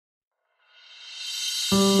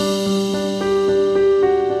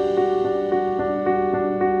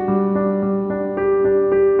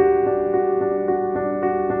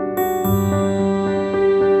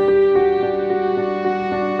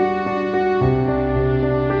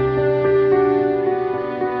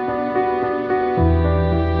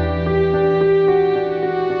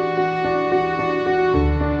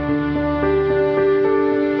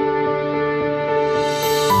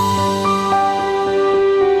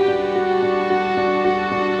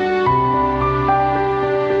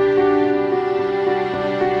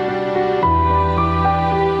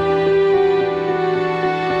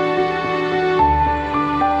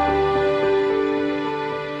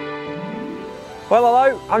Well,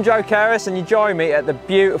 hello, I'm Joe Carass and you join me at the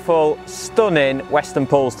beautiful, stunning Weston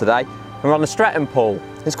Pools today. We're on the Stretton Pool.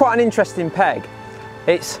 It's quite an interesting peg.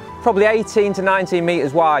 It's probably 18 to 19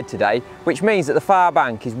 metres wide today, which means that the far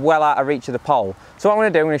bank is well out of reach of the pole. So what I'm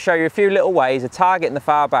going to do, I'm going to show you a few little ways of targeting the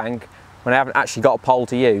far bank when I haven't actually got a pole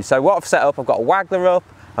to use. So what I've set up, I've got a Waggler up,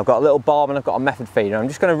 I've got a little bob and I've got a method feeder. I'm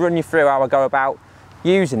just going to run you through how I go about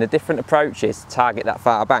using the different approaches to target that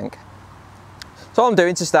far bank. So what I'm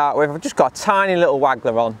doing to start with, I've just got a tiny little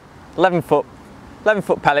Waggler on, 11 foot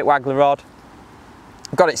pellet Waggler rod.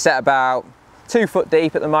 I've got it set about 2 foot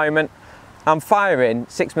deep at the moment. I'm firing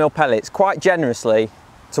 6mm pellets quite generously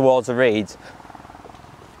towards the reeds.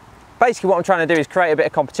 Basically what I'm trying to do is create a bit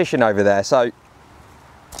of competition over there. So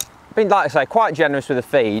I've been, like I say, quite generous with the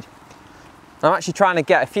feed. I'm actually trying to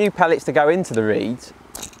get a few pellets to go into the reeds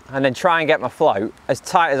and then try and get my float as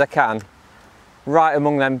tight as I can right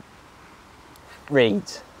among them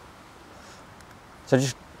reeds. So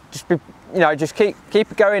just be, just keep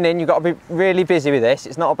it going in. You've got to be really busy with this.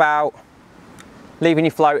 It's not about leaving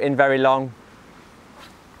you floating very long.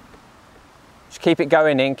 Just keep it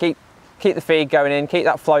going in, keep the feed going in, keep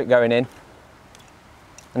that float going in,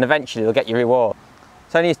 and eventually you'll get your reward.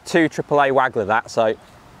 It's only a 2 AAA Waggler that, so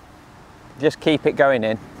just keep it going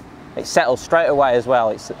in. It settles straight away as well.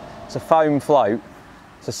 It's a foam float,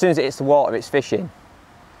 so as soon as it hits the water it's fishing.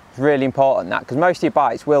 It's really important that, because most of your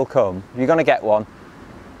bites will come. If you're going to get one,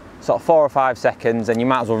 sort of 4 or 5 seconds, and you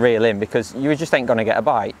might as well reel in because you just ain't going to get a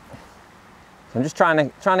bite. So I'm just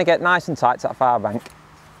trying to get nice and tight to that far bank.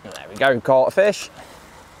 There we go, caught a fish.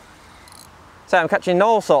 So I'm catching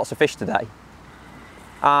all sorts of fish today.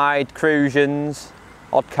 Eyed, crucians,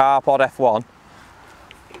 odd carp, odd F1.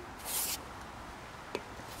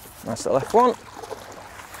 Nice little F1.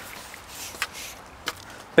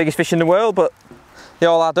 Biggest fish in the world, but they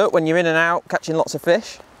all add up when you're in and out catching lots of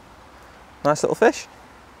fish. Nice little fish.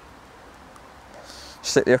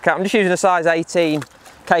 Just slip the hook out. I'm just using a size 18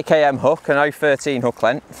 KKM hook and 013 hook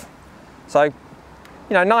length. So,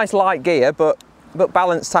 nice light gear, but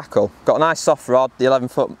balanced tackle. Got a nice soft rod. The 11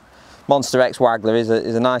 foot Monster X Waggler is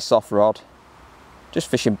a nice soft rod. Just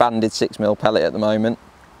fishing banded 6mm pellet at the moment.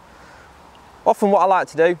 Often what I like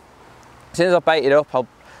to do, as soon as I've baited up, I'll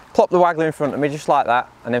plop the Waggler in front of me just like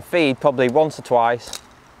that, and then feed probably once or twice.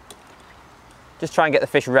 Just try and get the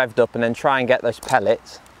fish revved up and then try and get those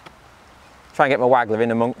pellets. Try and get my Waggler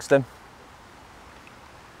in amongst them.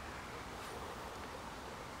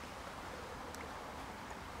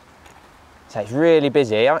 So it's really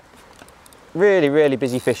busy, really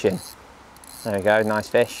busy fishing. There we go, nice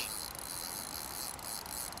fish.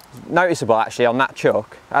 Noticeable actually on that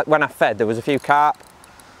chuck, when I fed there was a few carp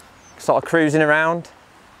sort of cruising around,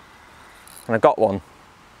 and I got one,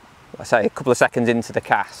 I say, a couple of seconds into the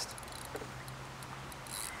cast.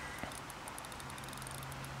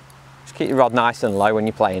 Just keep your rod nice and low when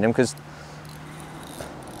you're playing them, because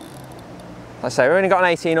like I say, we've only got an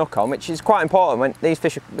 18 hook on, which is quite important when these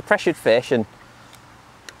fish are the pressured fish and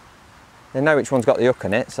they know which one's got the hook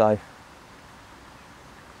in it. So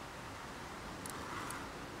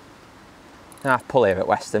half pull here at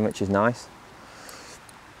Weston, which is nice.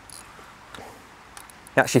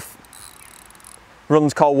 It actually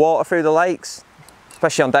runs cold water through the lakes,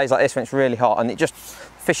 especially on days like this when it's really hot, and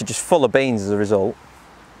fish are just full of beans as a result.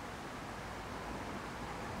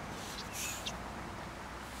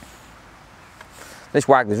 This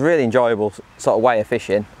Waggler is a really enjoyable sort of way of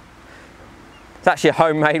fishing. It's actually a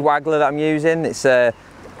homemade Waggler that I'm using. It's a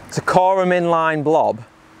Corum inline blob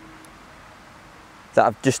that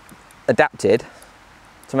I've just adapted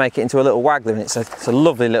to make it into a little Waggler, and it's a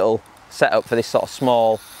lovely little setup for this sort of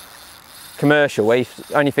small commercial where you're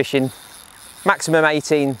only fishing maximum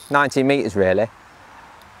 18, 19 metres really.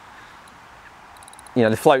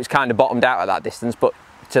 The float's kind of bottomed out at that distance, but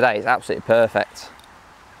today it's absolutely perfect.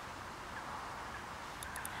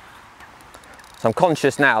 So I'm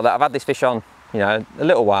conscious now that I've had this fish on, a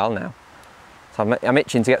little while now. So I'm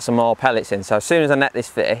itching to get some more pellets in. So as soon as I net this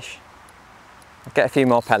fish, I'll get a few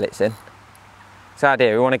more pellets in. It's the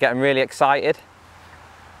idea, we want to get them really excited.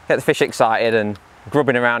 Get the fish excited and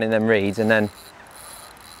grubbing around in them reeds, and then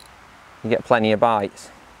you get plenty of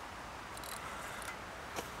bites.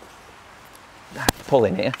 Pull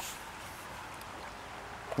in here.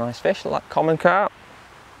 Nice fish, like common carp.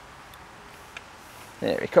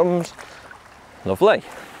 There he comes. Lovely.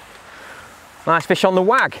 Nice fish on the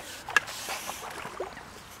wag.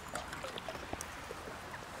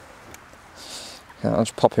 I'll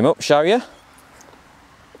just pop him up, show you.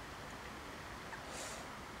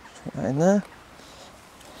 Put that in there.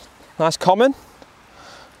 Nice common.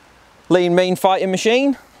 Lean, mean fighting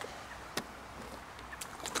machine.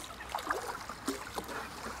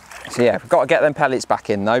 So yeah, we've got to get them pellets back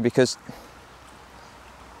in though, because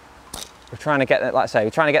we're trying to get them, like I say,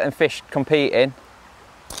 we're trying to get them fish competing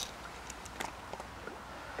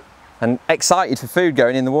and excited for food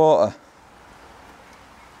going in the water.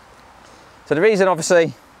 So the reason,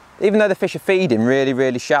 obviously, even though the fish are feeding really,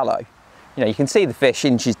 really shallow, you know, you can see the fish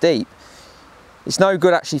inches deep. It's no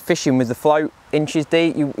good actually fishing with the float inches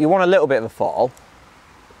deep. You want a little bit of a fall,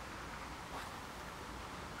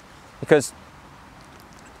 because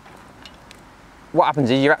what happens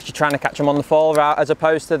is you're actually trying to catch them on the fall as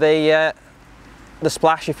opposed to the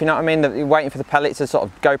splash, if you know what I mean. You're waiting for the pellet to sort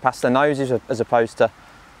of go past their noses as opposed to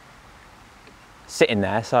sitting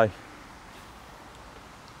there. So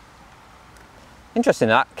interesting,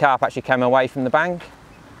 that carp actually came away from the bank.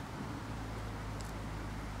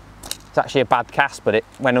 It's actually a bad cast, but it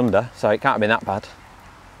went under, so it can't have been that bad.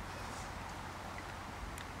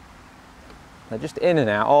 They're just in and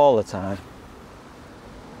out all the time.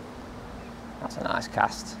 That's a nice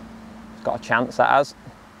cast. It's got a chance, that has.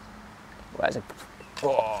 Where's it?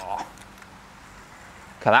 Oh.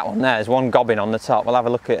 Look at that one there. There's one gobbing on the top. We'll have a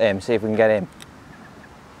look at him, see if we can get him.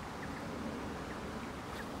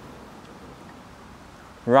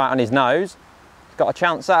 Right on his nose. He's got a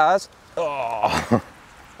chance, that has. Oh.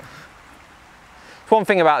 One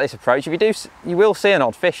thing about this approach, if you do, you will see an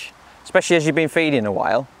odd fish, especially as you've been feeding a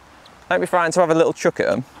while. Don't be frightened to have a little chuck at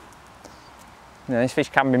them. You know, this fish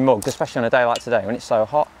can be mugged, especially on a day like today when it's so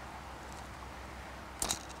hot.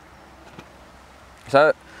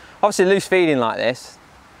 So obviously loose feeding like this,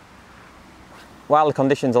 while the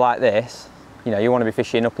conditions are like this, you know, you want to be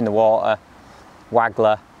fishing up in the water,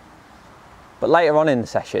 waggler. But later on in the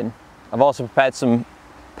session, I've also prepared some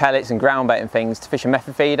pellets and ground bait and things to fish a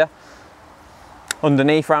method feeder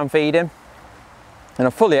underneath where I'm feeding. And I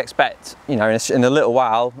fully expect, you know, in a little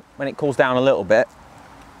while, when it cools down a little bit,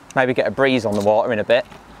 maybe get a breeze on the water in a bit.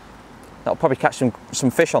 That'll probably catch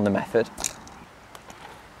some fish on the method.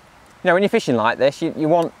 You know, when you're fishing like this, you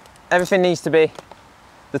want, everything needs to be,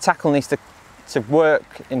 the tackle needs to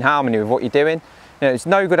work in harmony with what you're doing. You know, it's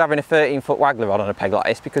no good having a 13-foot waggler rod on a peg like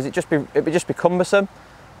this, because it'd just be cumbersome.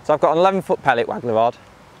 So I've got an 11-foot pellet waggler rod,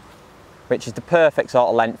 which is the perfect sort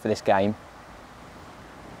of length for this game.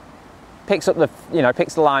 Picks up the, you know,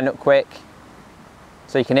 picks the line up quick,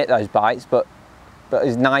 so you can hit those bites, but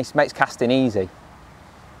is nice, makes casting easy.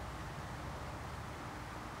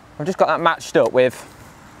 I've just got that matched up with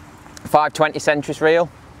a 520 centris reel,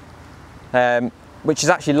 which is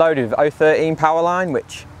actually loaded with 013 power line,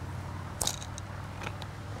 which,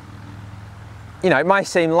 you know, it might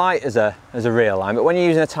seem light as a reel line, but when you're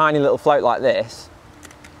using a tiny little float like this,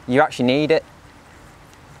 you actually need it.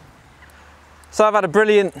 So I've had a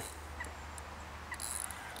brilliant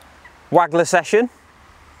waggler session.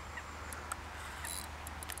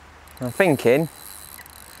 I'm thinking,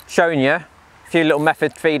 showing you a few little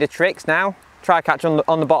method feeder tricks now. Try catch on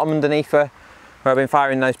the bottom underneath where I've been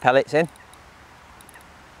firing those pellets in.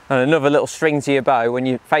 And another little string to your bow when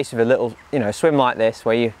you're faced with a little, you know, swim like this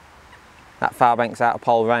where that far bank's out of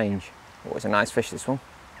pole range. Always a nice fish, this one.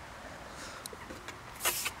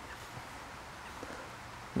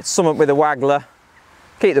 It's something with a waggler.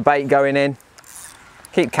 Keep the bait going in.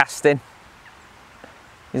 Keep casting.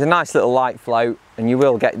 It's a nice little light float, and you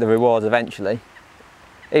will get the rewards eventually,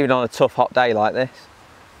 even on a tough hot day like this.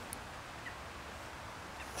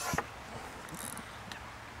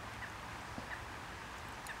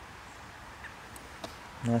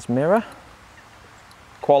 Nice mirror.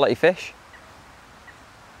 Quality fish.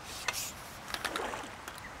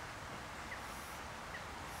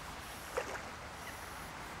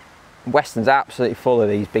 Weston's absolutely full of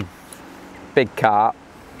these big carp.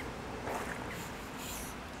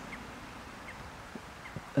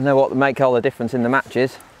 And they're what make all the difference in the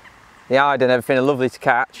matches. The hide and everything are lovely to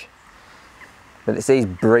catch, but it's these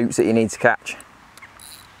brutes that you need to catch.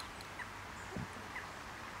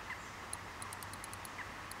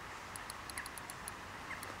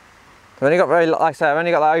 I've only got like I say, I've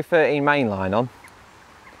only got that 013 main line on,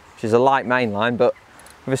 which is a light main line, but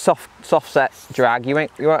with a soft set drag, you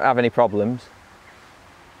won't have any problems.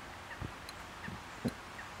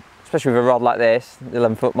 Especially with a rod like this, the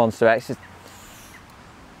 11-foot Monster X. It's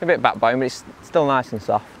a bit backbone, but it's still nice and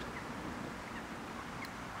soft.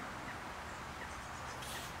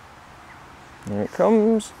 Here it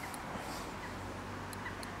comes.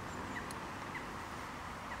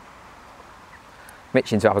 I'm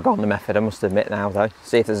itching to have a go on the method, I must admit now though.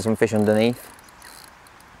 See if there's some fish underneath.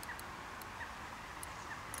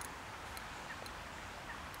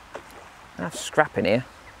 I have scrap in here.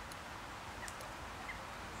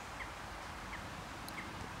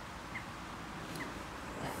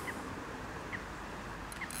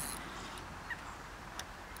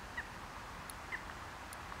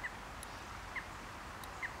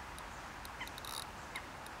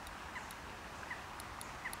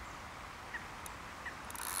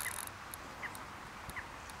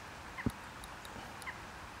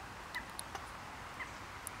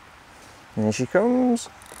 And here she comes.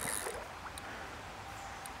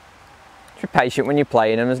 Just be patient when you're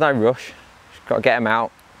playing them, there's no rush. Just got to get them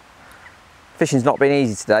out. Fishing's not been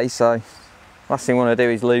easy today, so last thing I want to do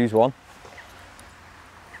is lose one.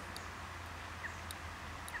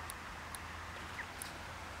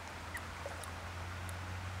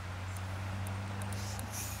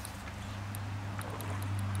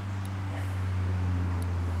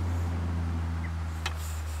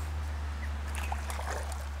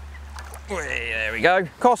 There we go.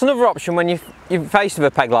 Of course, another option when you're faced with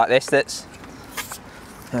a peg like this,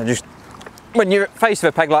 when you're faced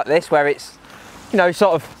with a peg like this, where it's, you know,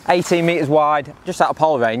 sort of 18 metres wide, just out of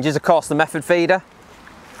pole range, is of course the method feeder.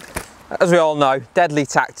 As we all know, deadly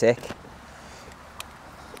tactic.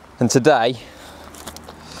 And today,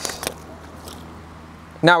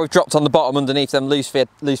 now we've dropped on the bottom underneath them loose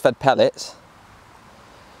fed pellets,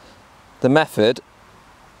 the method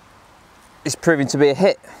is proving to be a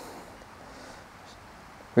hit.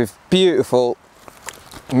 With beautiful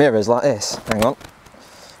mirrors like this. Hang on,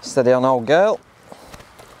 steady on, old girl.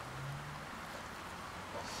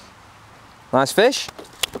 Nice fish.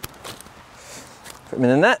 Put them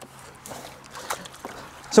in the net.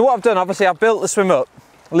 So what I've done, obviously I've built the swim up,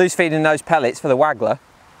 loose feeding those pellets for the Waggler.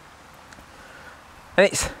 And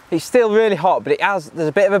it's still really hot, but there's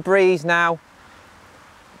a bit of a breeze now.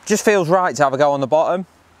 Just feels right to have a go on the bottom.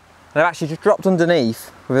 And I've actually just dropped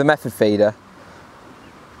underneath with a method feeder.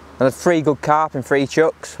 And a 3 good carp and 3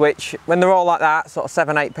 chucks, which when they're all like that, sort of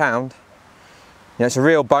 7–8 pound, you know, it's a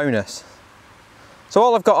real bonus. So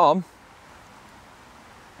all I've got on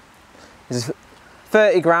is a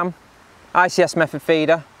 30 gram ICS method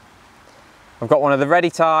feeder. I've got one of the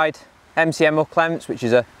ready tied MCM hook lengths, which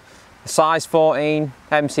is a size 14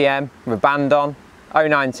 MCM with a band on,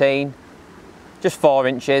 019, just 4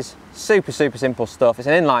 inches, super simple stuff. It's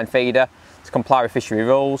an inline feeder to comply with fishery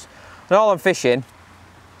rules. And all I'm fishing,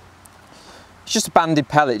 it's just a banded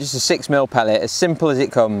pellet, just a 6mm pellet, as simple as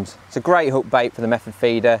it comes. It's a great hook bait for the method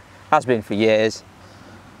feeder, has been for years,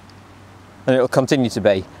 and it'll continue to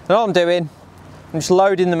be. And all I'm doing, I'm just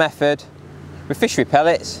loading the method with fishery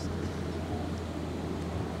pellets,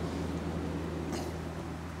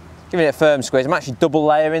 giving it a firm squeeze. I'm actually double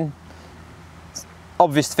layering. It's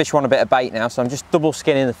obvious the fish want a bit of bait now, so I'm just double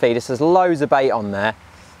skinning the feeder, so there's loads of bait on there.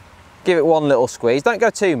 Give it one little squeeze, don't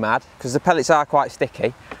go too mad, because the pellets are quite sticky.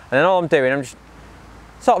 And then all I'm doing, I'm just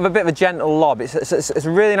sort of a bit of a gentle lob. It's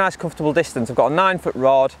a really nice comfortable distance. I've got a 9-foot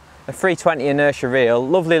rod, a 320 inertia reel,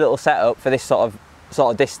 lovely little setup for this sort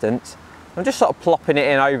of distance. I'm just sort of plopping it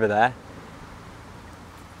in over there.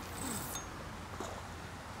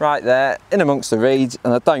 Right there, in amongst the reeds,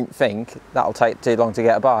 and I don't think that'll take too long to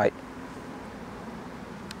get a bite.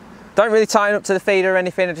 Don't really tie it up to the feeder or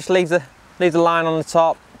anything, I just leave the line on the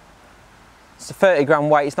top. It's a 30 gram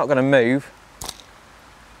weight, it's not going to move.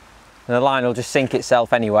 And the line will just sink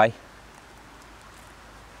itself anyway.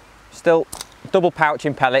 Still double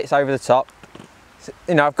pouching pellets over the top. So,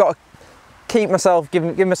 you know, I've got to keep myself,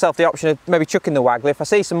 give myself the option of maybe chucking the Waggler. If I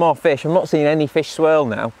see some more fish, I'm not seeing any fish swirl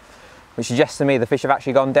now, which suggests to me the fish have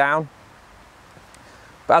actually gone down.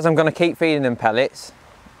 But as I'm going to keep feeding them pellets,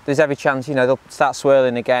 there's every chance, you know, they'll start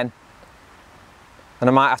swirling again. And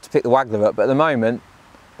I might have to pick the Waggler up, but at the moment,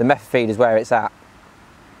 the method feed is where it's at.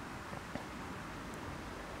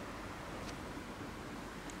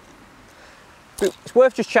 It's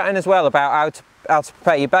worth just chatting as well about how to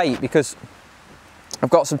prepare your bait, because I've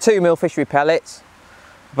got some 2mm fishery pellets,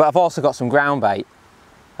 but I've also got some ground bait.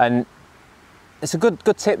 And it's a good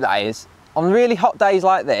tip, that is. On really hot days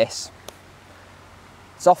like this,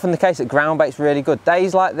 it's often the case that ground bait's really good.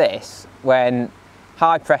 Days like this, when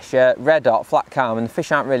high pressure, red hot, flat calm, and the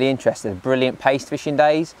fish aren't really interested, brilliant paste fishing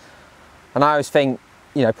days. And I always think,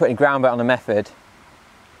 you know, putting ground bait on a method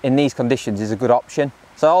in these conditions is a good option.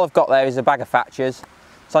 So all I've got there is a bag of Thatchers,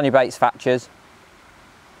 Sonia Baits Thatchers,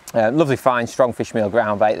 lovely fine strong fish meal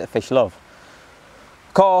ground bait that fish love.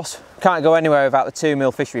 Of course, can't go anywhere without the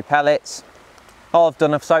 2mm fishery pellets. All I've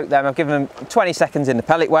done, I've soaked them, I've given them 20 seconds in the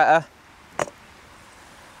pellet wetter.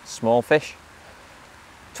 Small fish.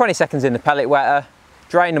 20 seconds in the pellet wetter,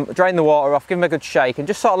 drain the water off, give them a good shake, and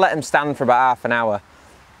just sort of let them stand for about half an hour.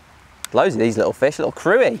 Loads of these little fish, little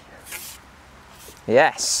crewy.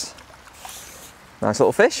 Yes. Nice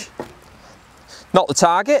little fish. Not the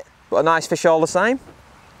target, but a nice fish all the same.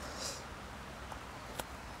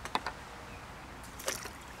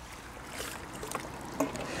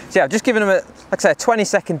 So yeah, I've just given them like I say, a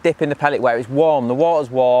 20-second dip in the pellet where it's warm. The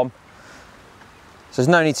water's warm, so there's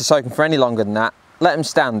no need to soak them for any longer than that. Let them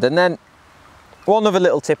stand, and then one other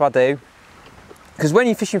little tip I do, because when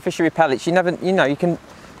you're fishing fishery pellets, you can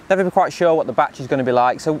never be quite sure what the batch is going to be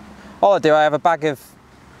like. So all I do, I have a bag of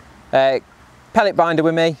pellet binder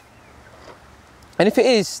with me, and if the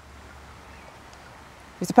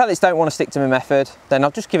pellets don't want to stick to my method, then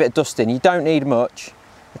I'll just give it a dusting. You don't need much.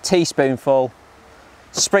 A teaspoonful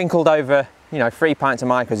sprinkled over, you know, 3 pints of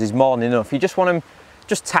micros is more than enough. You just want them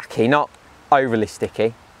just tacky, not overly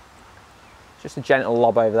sticky. Just a gentle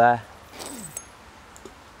lob over there.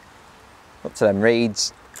 Up to them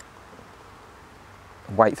reeds.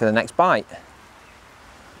 Wait for the next bite.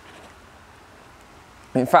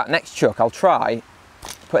 In fact, next chuck I'll try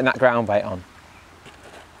putting that ground bait on.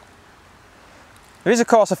 There is of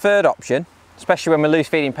course a third option, especially when we're loose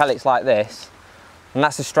feeding pellets like this, and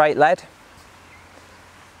that's a straight lead.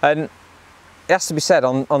 And it has to be said,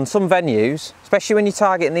 on some venues, especially when you're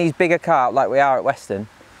targeting these bigger carp like we are at Weston,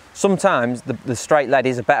 sometimes the straight lead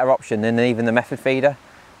is a better option than even the method feeder.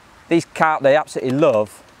 These carp, they absolutely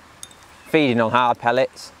love feeding on hard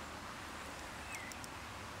pellets.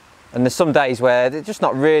 And there's some days where they're just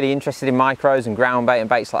not really interested in micros and ground bait and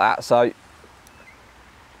baits like that. So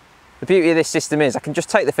the beauty of this system is I can just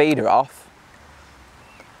take the feeder off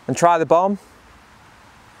and try the bomb.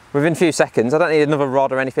 Within a few seconds, I don't need another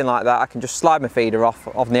rod or anything like that. I can just slide my feeder off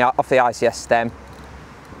the ICS stem.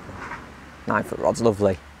 9-foot rod's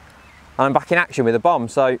lovely. And I'm back in action with the bomb.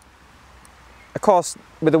 So, of course,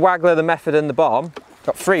 with the Waggler, the method and the bomb,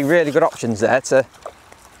 got 3 really good options there to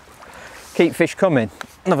keep fish coming.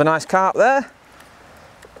 Another nice carp there.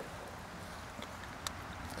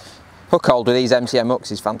 Hook hold with these MCM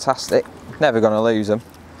hooks is fantastic. Never going to lose them.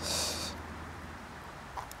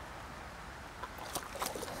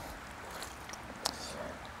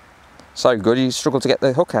 So good, you struggle to get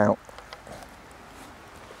the hook out.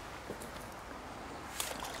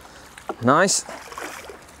 Nice.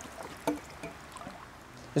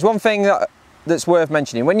 There's one thing that's worth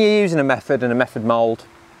mentioning. When you're using a method and a method mould,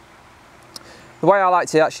 the way I like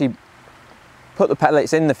to actually put the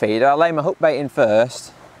pellets in the feeder, I lay my hook bait in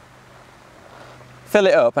first, fill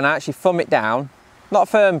it up and I actually thumb it down. Not a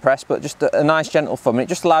firm press, but just a nice gentle thumb. And it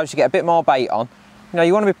just allows you to get a bit more bait on. You know,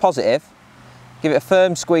 you want to be positive. Give it a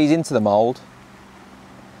firm squeeze into the mould.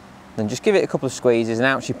 Then just give it a couple of squeezes and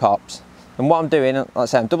out she pops. And what I'm doing, like I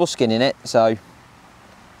say, I'm double skinning it, so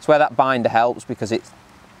it's where that binder helps because it's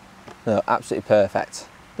absolutely perfect.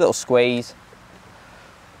 Little squeeze.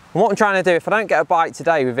 And what I'm trying to do, if I don't get a bite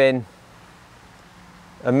today within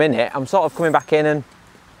a minute, I'm sort of coming back in and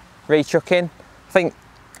re-chucking. I think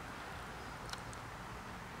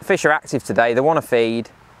fish are active today, they want to feed,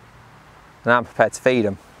 and I'm prepared to feed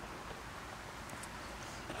them.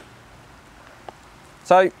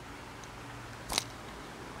 So,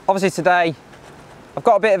 obviously today, I've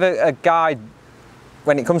got a bit of a guide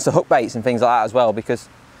when it comes to hook baits and things like that as well, because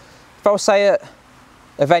if I was, say, at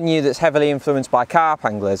a venue that's heavily influenced by carp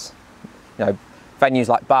anglers, you know, venues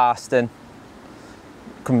like Barston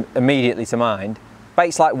come immediately to mind.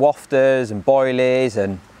 Baits like wafters and boilies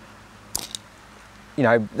and, you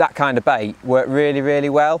know, that kind of bait work really, really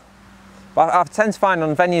well. But I tend to find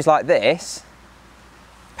on venues like this,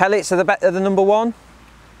 pellets are the number one,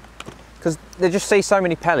 because they just see so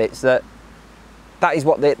many pellets that is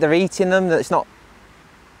what they're eating them. That it's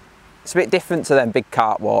a bit different to them big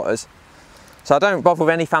carp waters. So I don't bother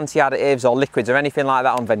with any fancy additives or liquids or anything like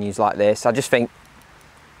that on venues like this. I just think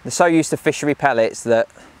they're so used to fishery pellets that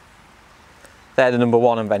they're the number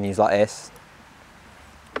one on venues like this.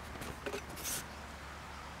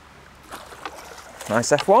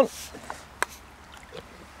 Nice F1.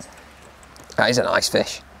 That is a nice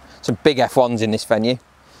fish. Some big F1s in this venue.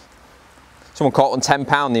 Someone caught one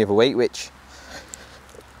 £10 the other week, which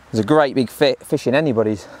is a great big fish in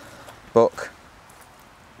anybody's book.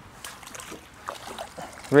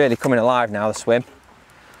 Really coming alive now, the swim.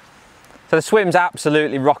 So the swim's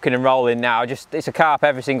absolutely rocking and rolling now. It's a carp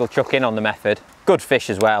every single chuck in on the method. Good fish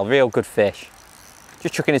as well, real good fish.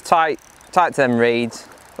 Just chucking as tight to them reeds.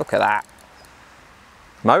 Look at that.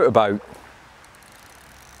 Motorboat.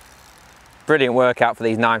 Brilliant workout for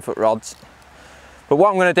these 9-foot rods. But what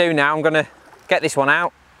I'm going to do now, I'm going to get this one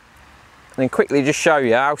out and then quickly just show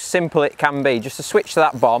you how simple it can be, just to switch to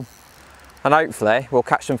that bomb, and hopefully we'll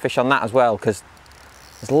catch some fish on that as well, because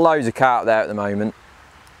there's loads of carp there at the moment.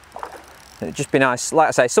 It'd just be nice, like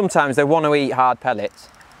I say, sometimes they want to eat hard pellets.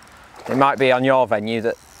 It might be on your venue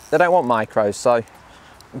that they don't want micros, so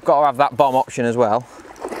we've got to have that bomb option as well.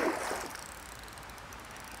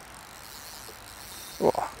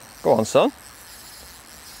 Oh, go on, son.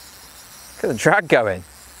 Look at the drag going.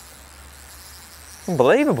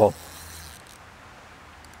 Unbelievable.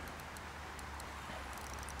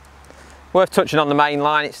 Worth touching on the main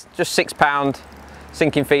line. It's just £6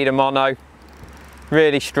 sinking feeder mono.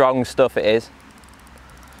 Really strong stuff it is.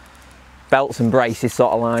 belts and braces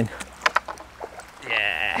sort of line.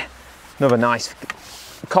 Yeah, another nice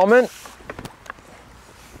comment.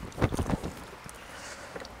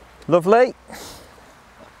 Lovely.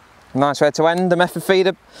 Nice way to end the method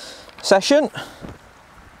feeder session.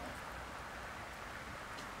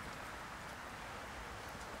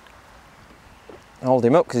 Hold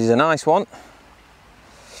him up because he's a nice one.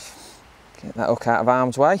 Get that hook out of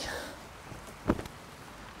harm's way. Look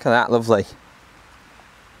at that, lovely.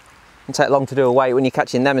 Doesn't take long to do a weight when you're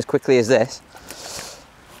catching them as quickly as this.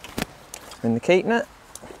 In the keep net.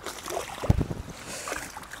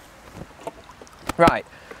 Right,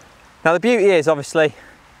 now the beauty is obviously,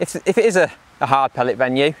 if it is a hard pellet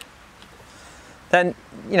venue, then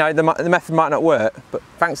you know the method might not work, but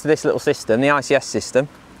thanks to this little system, the ICS system,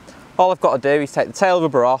 all I've got to do is take the tail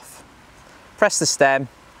rubber off, press the stem,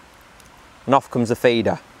 and off comes the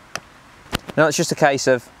feeder. Now it's just a case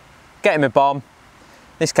of getting my bomb, in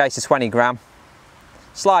this case a 20 gram,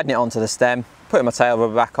 sliding it onto the stem, putting my tail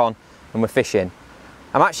rubber back on, and we're fishing.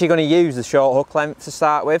 I'm actually going to use the short hook length to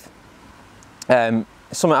start with.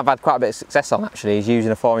 Something I've had quite a bit of success on actually is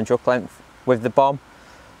using a 4-inch hook length with the bomb.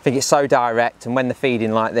 I think it's so direct, and when they're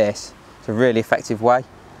feeding like this, it's a really effective way.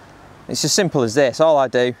 It's as simple as this. All I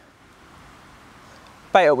do,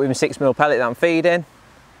 bait up with my 6mm pellet that I'm feeding,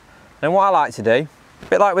 and what I like to do, a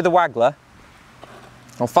bit like with the Waggler,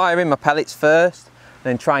 I'll fire in my pellets first, and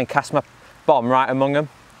then try and cast my bomb right among them.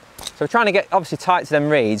 So we're trying to get obviously tight to them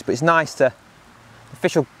reeds, but it's nice to, the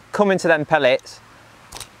fish will come into them pellets,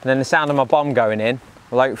 and then the sound of my bomb going in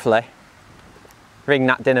will hopefully ring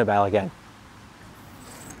that dinner bell again.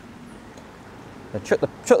 Chuck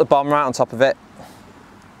the bomb right on top of it,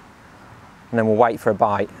 and then we'll wait for a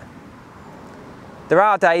bite. There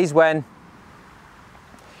are days when, you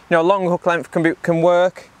know, a long hook length can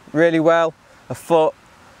work really well, a foot,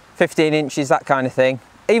 15 inches, that kind of thing.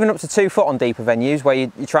 Even up to 2 foot on deeper venues where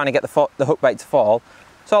you're trying to get the hook bait to fall.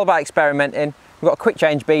 It's all about experimenting. We've got a quick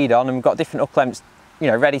change bead on, and we've got different hook lengths, you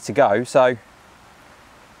know, ready to go, so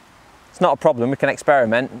it's not a problem. We can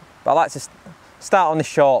experiment, but I like to start on this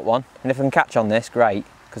short one, and if I can catch on this, great,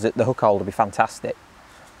 because the hook hold will be fantastic.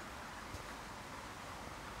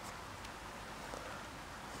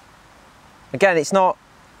 Again, it's not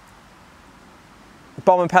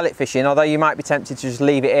bomb and pellet fishing, although you might be tempted to just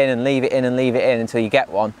leave it in and leave it in and leave it in until you get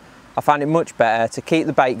one. I find it much better to keep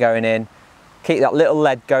the bait going in, keep that little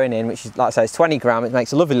lead going in, which is, like I say, it's 20 gram, it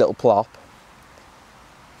makes a lovely little plop.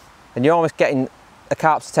 And you're almost getting a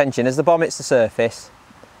carp's attention. As the bomb hits the surface,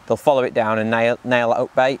 they'll follow it down and nail that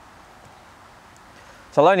hook bait.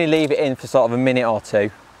 So I'll only leave it in for sort of a minute or two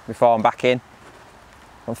before I'm back in.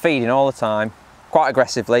 I'm feeding all the time, quite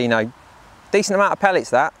aggressively, you know, decent amount of pellets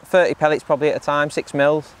that, 30 pellets probably at a time,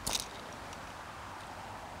 6mm.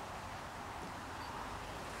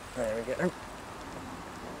 There we go. And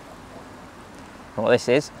what this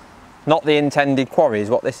is, not the intended quarry is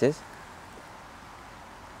what this is.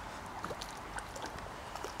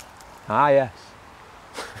 Ah, yes.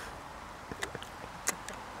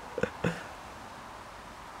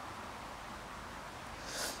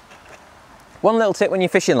 One little tip when you're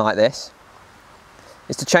fishing like this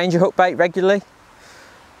is to change your hook bait regularly.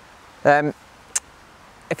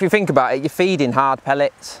 If you think about it, you're feeding hard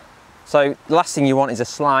pellets. So the last thing you want is a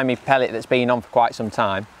slimy pellet that's been on for quite some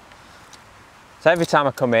time. So every time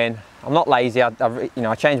I come in, I'm not lazy, I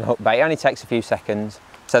change my hook bait. It only takes a few seconds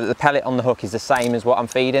so that the pellet on the hook is the same as what I'm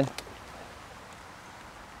feeding.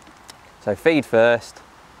 So feed first,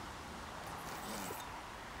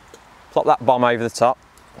 plop that bomb over the top.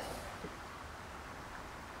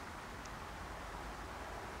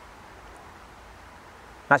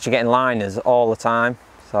 I'm actually getting liners all the time,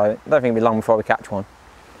 so I don't think it'll be long before we catch one.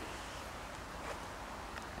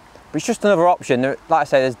 But it's just another option. Like I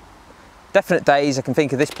say, there's definite days I can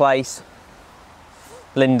think of this place,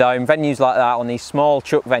 Lindome, venues like that on these small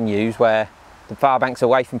chuck venues where the far bank's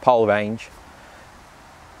away from pole range,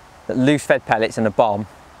 that loose fed pellets and a bomb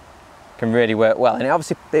can really work well. And it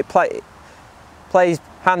obviously plays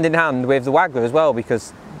hand in hand with the Waggler as well,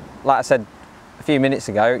 because like I said a few minutes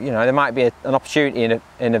ago, you know, there might be an opportunity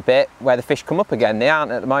in a bit where the fish come up again. They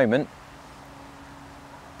aren't at the moment,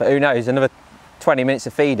 but who knows, another 20 minutes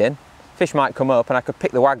of feeding, fish might come up and I could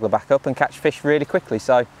pick the Waggler back up and catch fish really quickly.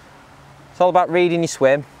 So it's all about reading your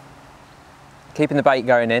swim, keeping the bait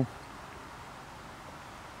going in,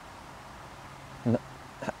 and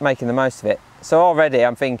making the most of it. So already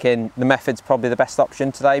I'm thinking the method's probably the best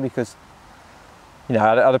option today, because, you know,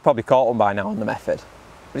 I'd have probably caught one by now on the method.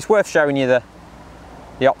 But it's worth showing you the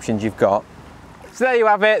options you've got. So there you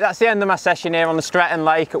have it, that's the end of my session here on the Stretton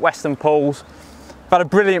Lake at Weston Pools. had a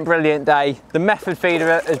brilliant day. The method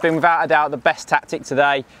feeder has been without a doubt the best tactic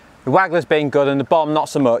today. The Waggler's been good and the bomb not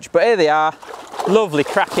so much, but here they are. Lovely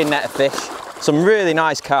cracking net of fish, some really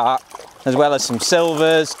nice carp, as well as some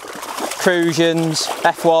silvers, crucians,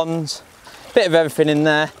 F1s, bit of everything in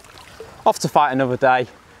there. Off to fight another day.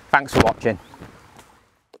 Thanks for watching.